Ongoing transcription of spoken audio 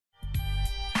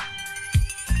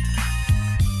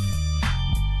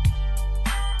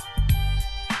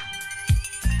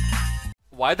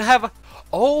Why do I have?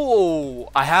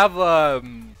 Oh, I have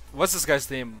what's this guy's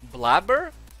name?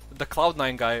 Blabber, the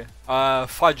Cloud9 guy.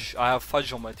 Fudge. I have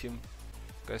Fudge on my team.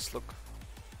 Guys, look.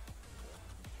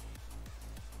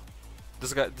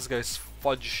 This guy is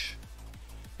Fudge.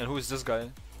 And who is this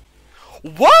guy?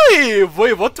 Why?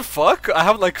 Wait, what the fuck? I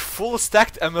have like full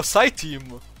stacked MSI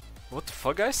team. What the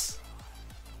fuck, guys?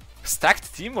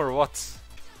 Stacked team or what?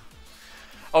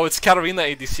 Oh, it's Katarina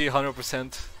ADC,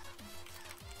 100%.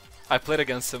 I played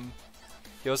against him.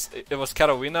 It was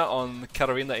Katarina on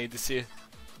Katarina ADC.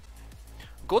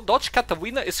 Go dodge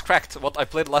Katarina is cracked. What I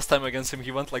played last time against him,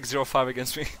 he went like 0-5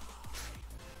 against me.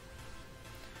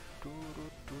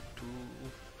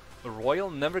 Royal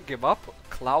never give up,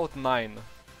 Cloud9,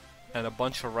 and a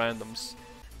bunch of randoms.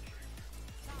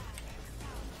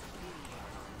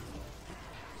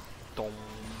 Dom,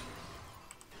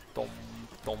 dom,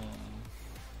 dom.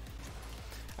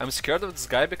 I'm scared of this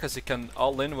guy because he can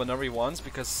all-in whenever he wants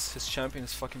because his champion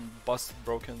is fucking busted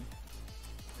broken.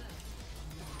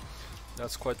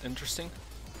 That's quite interesting.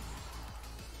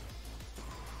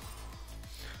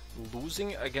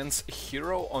 Losing against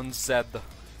Hero on Z.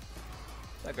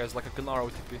 That guy's like a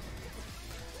Gnar OTP.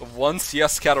 One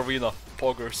CS Katarina.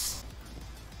 Poggers.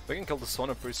 We can kill the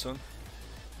Sona pretty soon.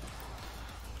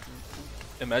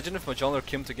 Imagine if Majoller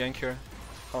came to gank here.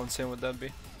 How insane would that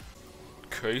be?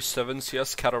 Okay, 7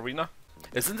 CS Katarina.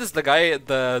 Isn't this the guy,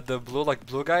 the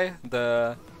blue guy?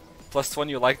 The +1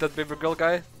 you like that baby girl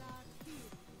guy?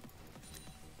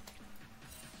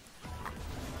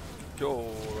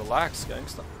 Yo, relax,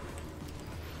 gangsta.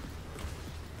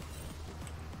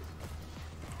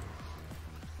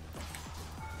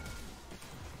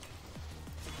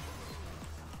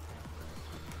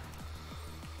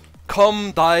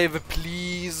 Come dive,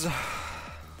 please.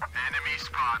 Enemy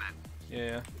spotted.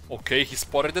 Yeah. Okay, he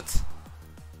spotted it.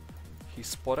 He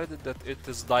spotted it that it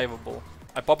is diveable.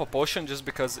 I pop a potion just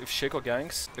because if Shaco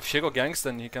ganks,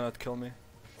 then he cannot kill me.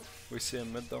 We see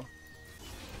him mid though.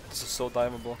 This is so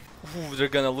diveable. Ooh, they're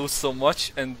gonna lose so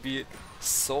much and be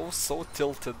so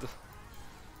tilted.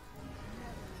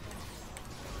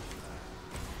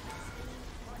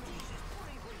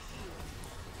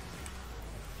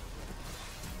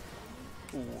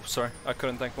 Ooh, sorry, I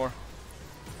couldn't tank more.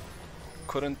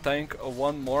 Couldn't tank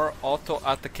one more auto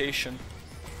attackation.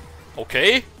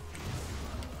 Okay.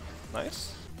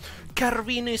 Nice.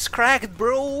 Katarina is cracked,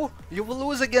 bro! You will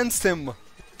lose against him!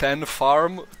 10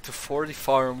 farm to 40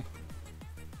 farm.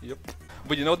 Yep.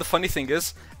 But you know the funny thing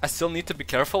is, I still need to be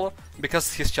careful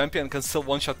because his champion can still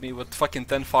one-shot me with fucking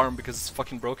 10 farm because it's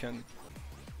fucking broken.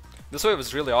 This wave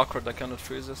is really awkward, I cannot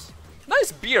freeze this.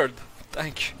 Nice beard!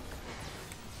 Thank you.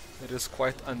 It is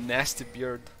quite a nasty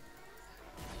beard.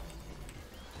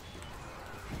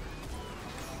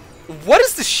 What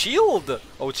is the shield?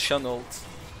 Oh, it's channeled.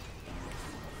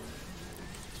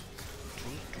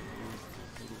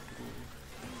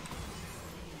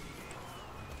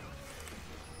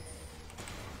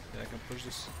 Yeah, I can push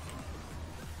this.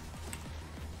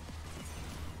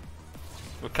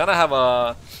 We kinda have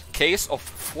a case of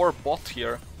 4 bot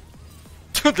here.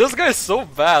 Dude, this guy is so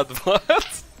bad,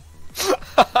 what?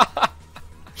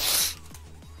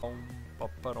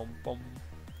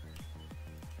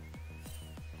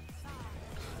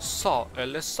 Saw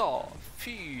Elosanta.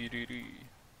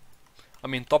 I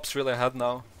mean, top's really ahead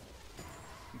now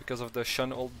because of the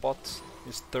Shun old bot.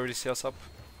 He's 30 CS up.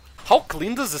 How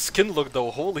clean does the skin look though?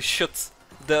 Holy shit!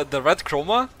 The red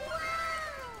chroma.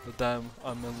 Damn,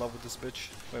 I'm in love with this bitch.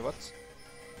 Wait, what?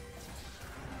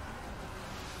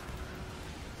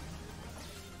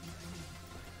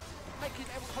 Hey kid,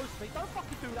 ever close to me. Don't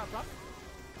fucking do that, bruv.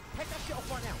 Take that shit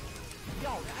off right now.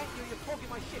 Yo, it ain't you, you're clogging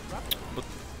my shit, bruv. But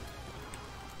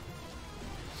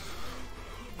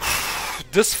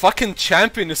this fucking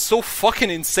champion is so fucking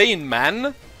insane,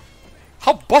 man.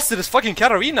 How busted is fucking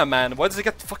Katarina, man? Why does he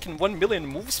get fucking 1 million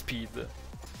move speed?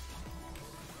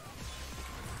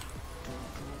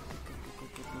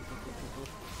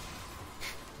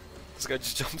 This guy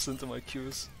just jumps into my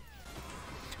Qs.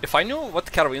 If I knew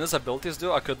what Katarina's abilities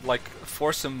do, I could like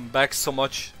force him back so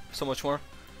much more.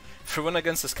 If we win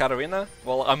against this Katarina,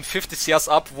 well, I'm 50 CS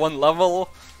up, 1 level,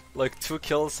 like 2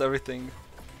 kills, everything.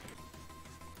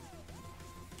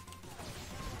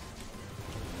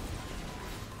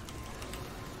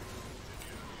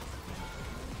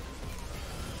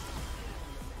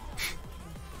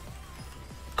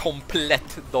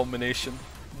 Complete domination.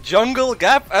 Jungle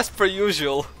gap as per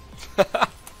usual.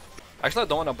 Actually, I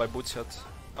don't wanna buy boots yet.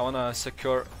 I wanna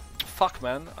secure. Fuck,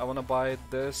 man. I wanna buy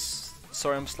this.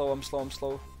 Sorry, I'm slow.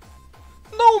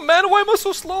 No, man. Why am I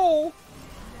so slow?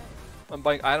 I'm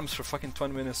buying items for fucking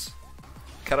 20 minutes.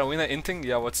 Karawina inting?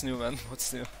 Yeah, what's new, man?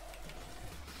 What's new?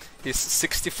 He's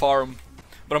 60 farm.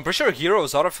 But I'm pretty sure Hero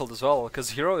is autofilled as well,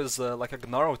 because Hero is like a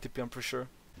Gnar OTP, I'm pretty sure.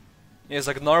 Yeah, he's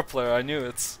a Gnar player, I knew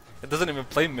it. It doesn't even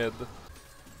play mid.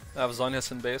 I have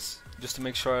Zhonya's in base, just to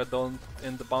make sure I don't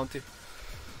end the bounty.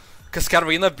 Because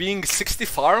Katarina being 60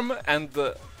 farm and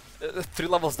 3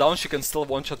 levels down, she can still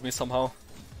one-shot me somehow.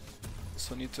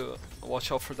 So need to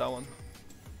watch out for that one.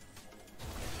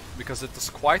 Because it is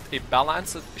quite a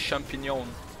balanced champignon.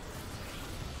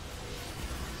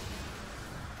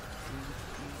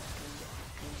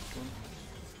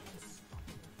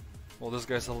 Well, this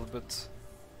guy's a little bit...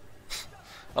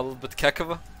 a little bit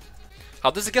kekava.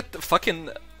 How does he get fucking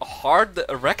hard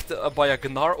wrecked by a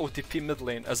Gnar OTP mid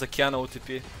lane as a Kiana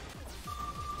OTP?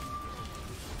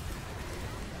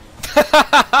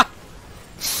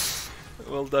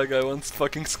 Well, that guy wants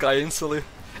fucking Sky instantly.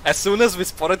 As soon as we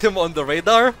spotted him on the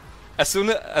radar, as soon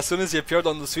as he appeared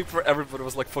on the sweeper, everybody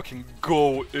was like fucking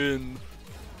go in.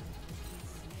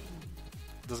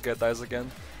 This guy dies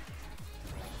again.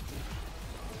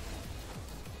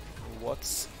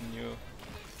 What's new?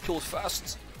 Kill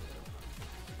fast.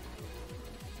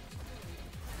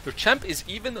 Your champ is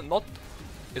even not...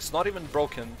 it's not even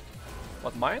broken.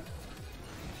 What, mine?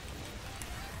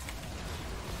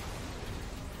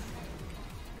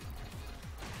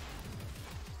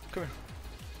 Come here.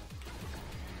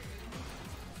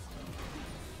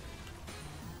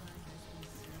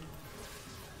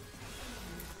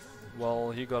 Well,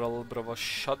 he got a little bit of a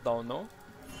shutdown, no?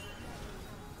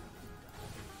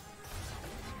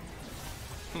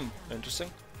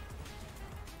 Interesting.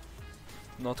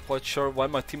 Not quite sure why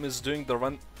my team is doing the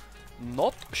run.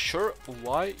 Not sure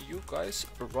why you guys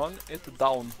run it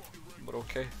down. But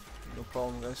okay, no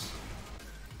problem, guys.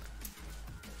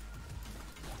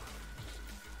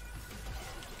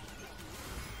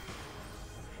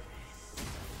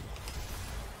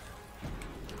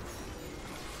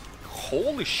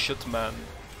 Holy shit, man.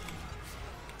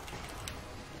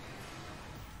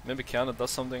 Maybe Kiana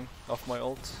does something off my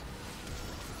ult.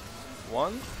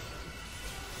 One.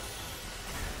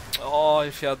 Oh,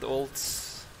 if he had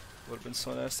ults, would have been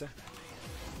so nasty.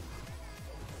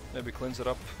 Maybe cleans it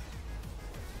up.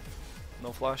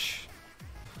 No flash.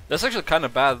 That's actually kind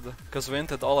of bad, because we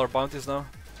entered all our bounties now.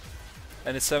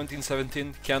 And it's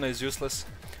 17-17, Kiana is useless.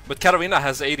 But Katarina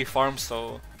has 80 farms,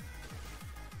 so...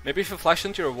 maybe if you flash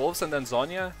into your wolves and then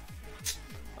Zhonya?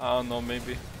 I don't know,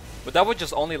 maybe. But that would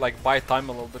just only like buy time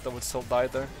a little bit, I would still die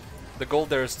there. The goal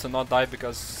there is to not die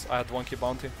because I had 1 key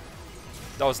bounty.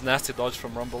 That was nasty dodge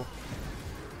from Rumble.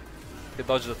 He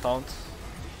dodged the taunt.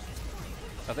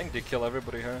 I think they kill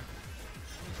everybody here.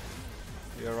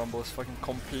 Yeah, Rumble is fucking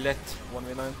complete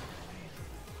 1v9.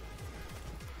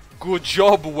 Good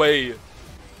job, Wei!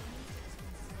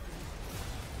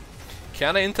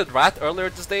 Kiana inted Rat earlier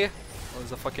this day. Oh,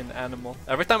 he's a fucking animal.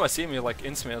 Every time I see him, he like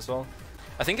ints me as well.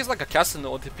 I think he's like a cast in the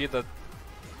OTP that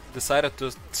decided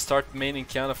to start maining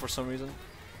Kiana for some reason.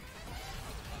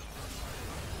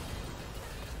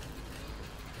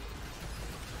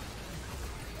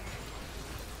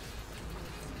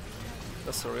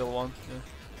 That's a real one, yeah.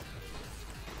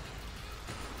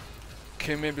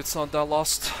 Okay, maybe it's not that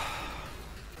lost.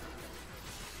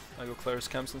 I go clear his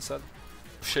camps instead.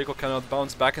 Shaco cannot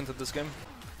bounce back into this game.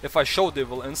 If I show, they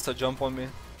will insta jump on me.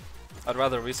 I'd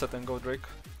rather reset and go Drake.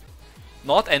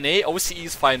 Not NA,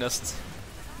 OCE's finest.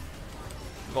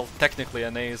 Well, technically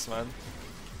NA's, man.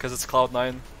 Because it's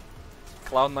Cloud9.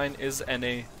 Cloud9 is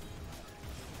NA.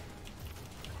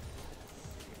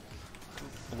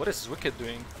 What is Wicked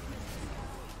doing?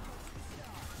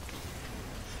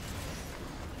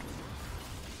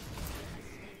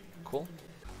 Cool.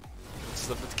 This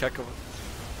is a bit keck of it.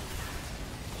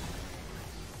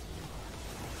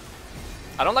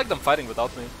 I don't like them fighting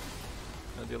without me.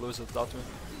 And they lose it without me.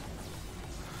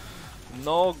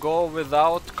 No go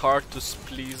without karthus,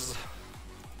 please.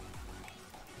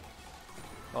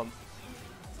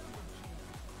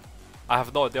 I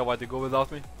have no idea why they go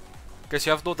without me. Guys,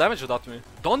 you have no damage without me.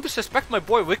 Don't disrespect my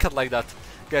boy Wicked like that.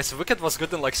 Guys, Wicked was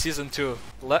good in like season 2.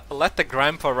 Let the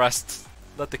grandpa rest.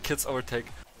 Let the kids overtake.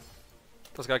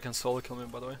 This guy can solo kill me,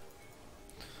 by the way.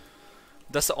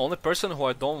 That's the only person who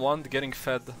I don't want getting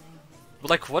fed. But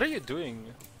like, what are you doing?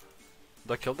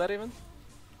 Did I kill that even?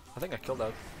 I think I killed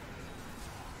that.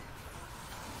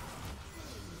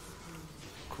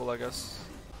 Cool, I guess.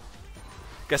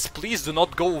 Guys, please do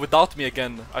not go without me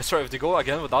again. I swear, if they go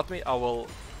again without me, I will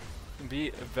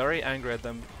be very angry at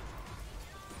them.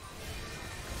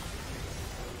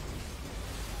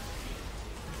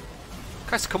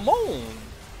 Guys, come on!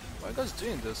 Why are you guys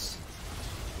doing this?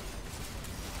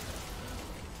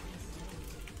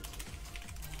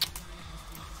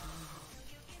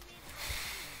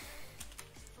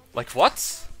 Like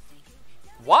what?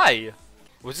 Why?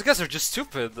 Well, these guys are just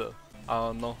stupid. I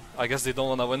don't know. I guess they don't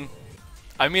wanna win.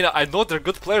 I mean, I know they're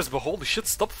good players, but holy shit,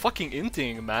 stop fucking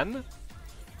inting, man.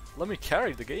 Let me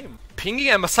carry the game. Pinging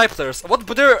MSI players. What?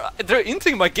 But they're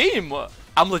inting my game.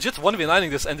 I'm legit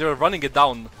 1v9ing this and they're running it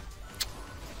down.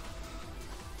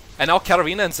 And now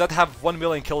Katarina and Zed have 1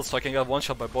 million kills, so I can get one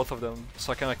shot by both of them.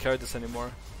 So I cannot carry this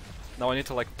anymore. Now I need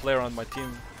to like play around my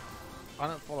team. I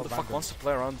don't follow Who the fuck wants to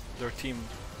play around their team?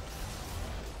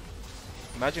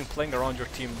 Imagine playing around your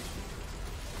team.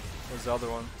 Where's the other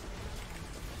one?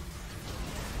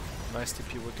 Nice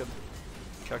TP, wicked.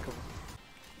 Cackle.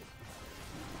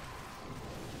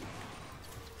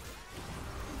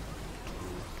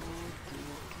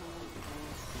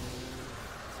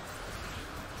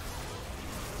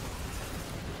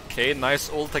 Okay, nice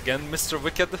ult again, Mr.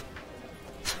 Wicked.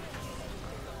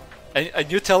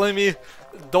 and you telling me,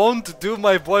 don't do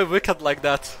my boy Wicked like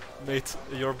that, mate.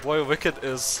 Your boy Wicked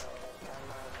is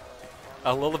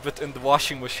a little bit in the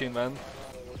washing machine, man.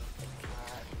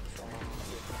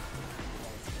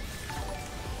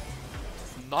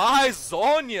 Nice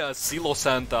Zonya,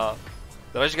 Elosanta.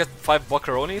 Did I just get 5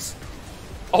 buckaronis?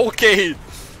 Okay,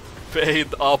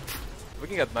 paid up. We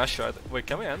can get mash shot. Wait,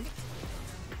 can we end?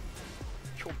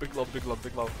 Yo, big love, big love,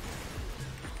 big love.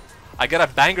 I get a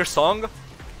banger song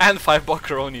and 5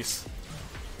 buckaronis.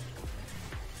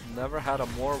 Never had a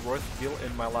more worth deal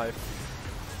in my life.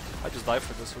 I just died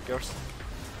for this, who cares?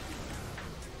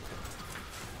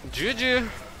 GG.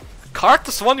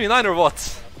 Karthus 1v9 or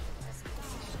what?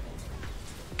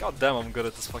 God damn, I'm good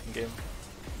at this fucking game.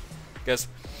 Guys,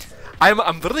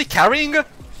 I'm literally carrying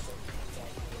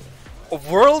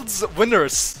world's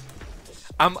winners.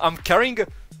 I'm carrying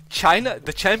China,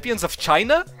 the champions of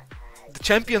China, the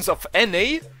champions of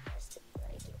NA,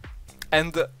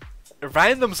 and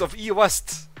randoms of E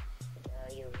West.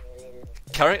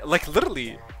 Carrying, like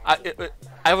literally,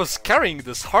 I was carrying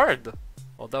this hard.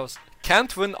 Oh, that was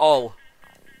can't win all.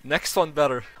 Next one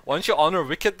better. Why don't you honor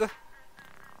Wicked?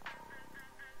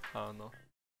 I don't know.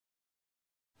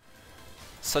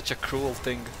 Such a cruel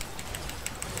thing.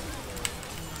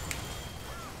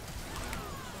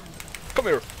 Come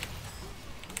here.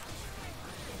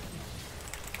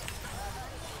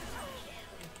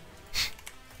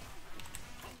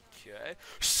 Okay.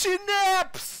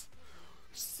 Synapse!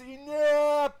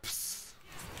 Synapse!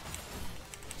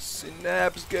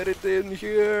 Synapse, get it in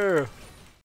here!